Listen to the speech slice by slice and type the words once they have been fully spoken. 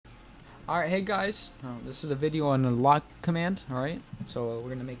Alright, hey guys, this is a video on a lock command, alright? So we're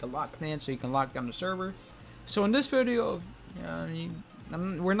going to make a lock command so you can lock down the server. So in this video,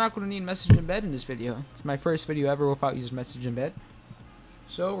 we're not going to need message embed in this video. It's my first video ever without using message embed.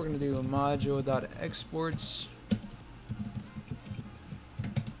 So we're going to do module.exports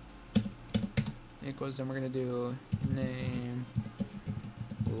equals, then we're going to do name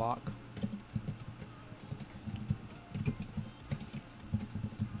lock.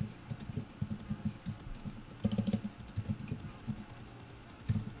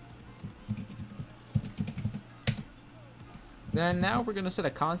 Then now we're going to set a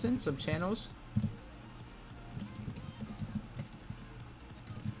constant, some channels.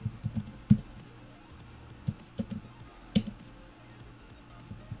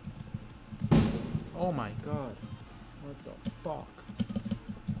 Oh my god. What the fuck?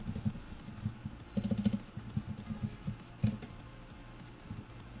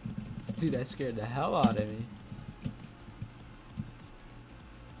 Dude, that scared the hell out of me.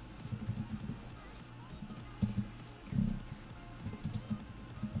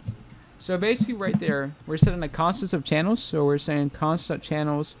 So basically right there, we're setting a constant of channels. So we're saying constant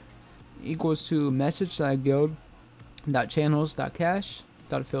channels equals to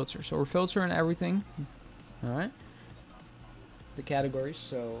message.guild.channels.cache.filter. So we're filtering everything. Alright. The categories.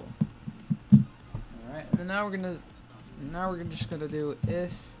 So alright. And then now we're just gonna do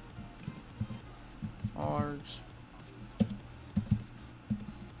if args.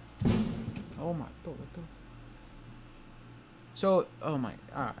 Oh my god. So oh my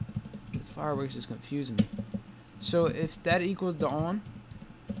alright. The fireworks is confusing me. So if that equals the on,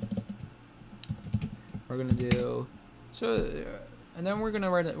 we're gonna do and then we're gonna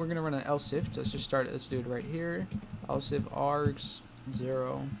run an else if. Let's just start it. Let's do it right here. Else if args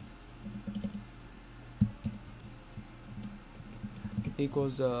 0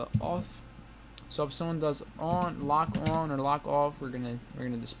 equals the off. So if someone does lock on or lock off, we're gonna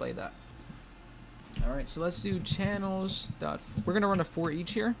display that. All right. So let's do channels dot. We're gonna run a for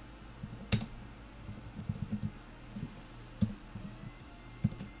each here.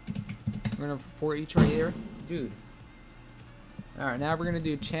 We're gonna for each right here, dude. All right, now we're gonna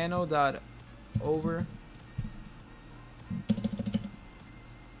do channel dot over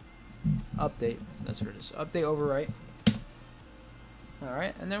update. That's what it is. Update overwrite. All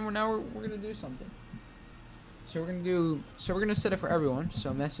right, and then we're gonna do something. So we're gonna set it for everyone.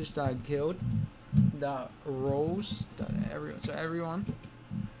 So message dot guild dot rows dot everyone. So everyone.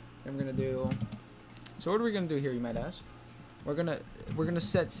 And we're gonna do. So what are we gonna do here? You might ask. We're gonna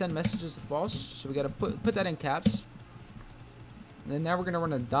set send messages to false, so we gotta put that in caps. And then now we're gonna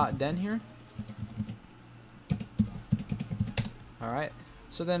run a dot den here. All right.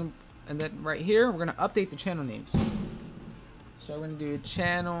 So then right here we're gonna update the channel names. So we're gonna do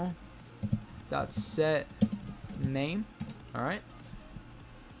channel dot set name. All right.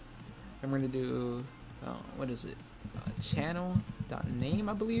 And we're gonna do what is it? Channel dot name,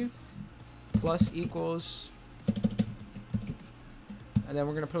 I believe, plus equals. And then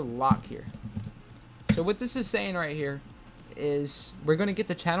we're going to put a lock here. So what this is saying right here is we're going to get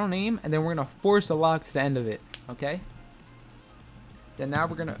the channel name and then we're going to force a lock to the end of it. Okay? Then now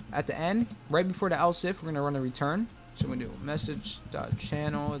we're going to, at the end, right before the else if, we're going to run a return. So we're going to do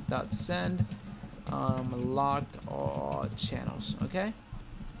message.channel.send locked all channels. Okay?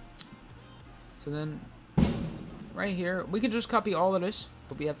 So then right here, we can just copy all of this,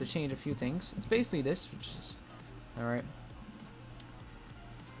 but we have to change a few things. It's basically this, which is, alright.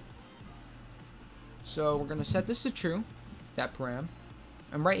 So we're gonna set this to true, that param,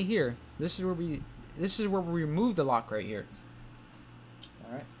 and right here, this is where we remove the lock right here.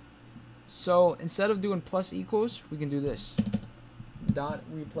 All right. So instead of doing plus equals, we can do this. Dot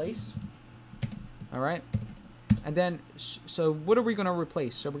replace. All right. And then, so what are we gonna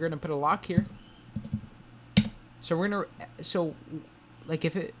replace? So we're gonna put a lock here. So we're gonna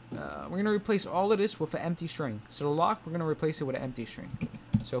replace all of this with an empty string. So the lock, we're gonna replace it with an empty string.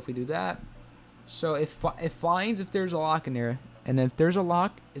 So if we do that. So it finds if there's a lock in there, and if there's a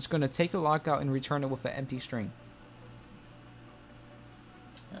lock, it's going to take the lock out and return it with an empty string.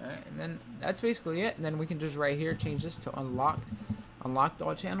 Alright, and then that's basically it. And then we can just right here change this to unlocked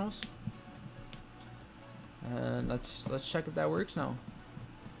all channels. And let's check if that works now.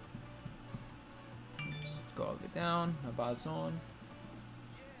 Let's go all the way down. About it's on.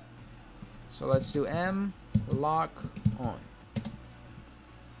 So let's do M lock on.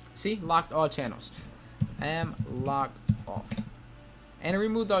 See, locked all channels. Lock off. And it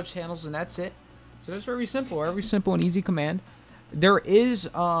removed all channels, and that's it. So that's very simple and easy command. There is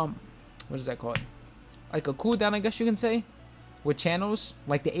what is that called? Like a cooldown, I guess you can say. with channels,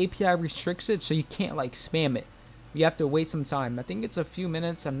 like the API restricts it, so you can't like spam it. You have to wait some time. I think it's a few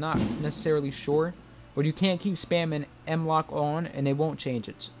minutes. I'm not necessarily sure. But you can't keep spamming mlock on and it won't change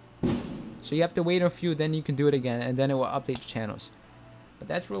it. So you have to wait a few, then you can do it again, and then it will update channels. But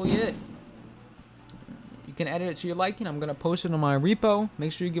that's really it. You can edit it to your liking. I'm going to post it on my repo.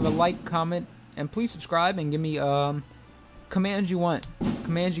 Make sure you give a like, comment, and please subscribe and give me commands you want.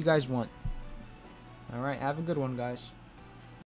 Commands you guys want. Alright, have a good one, guys.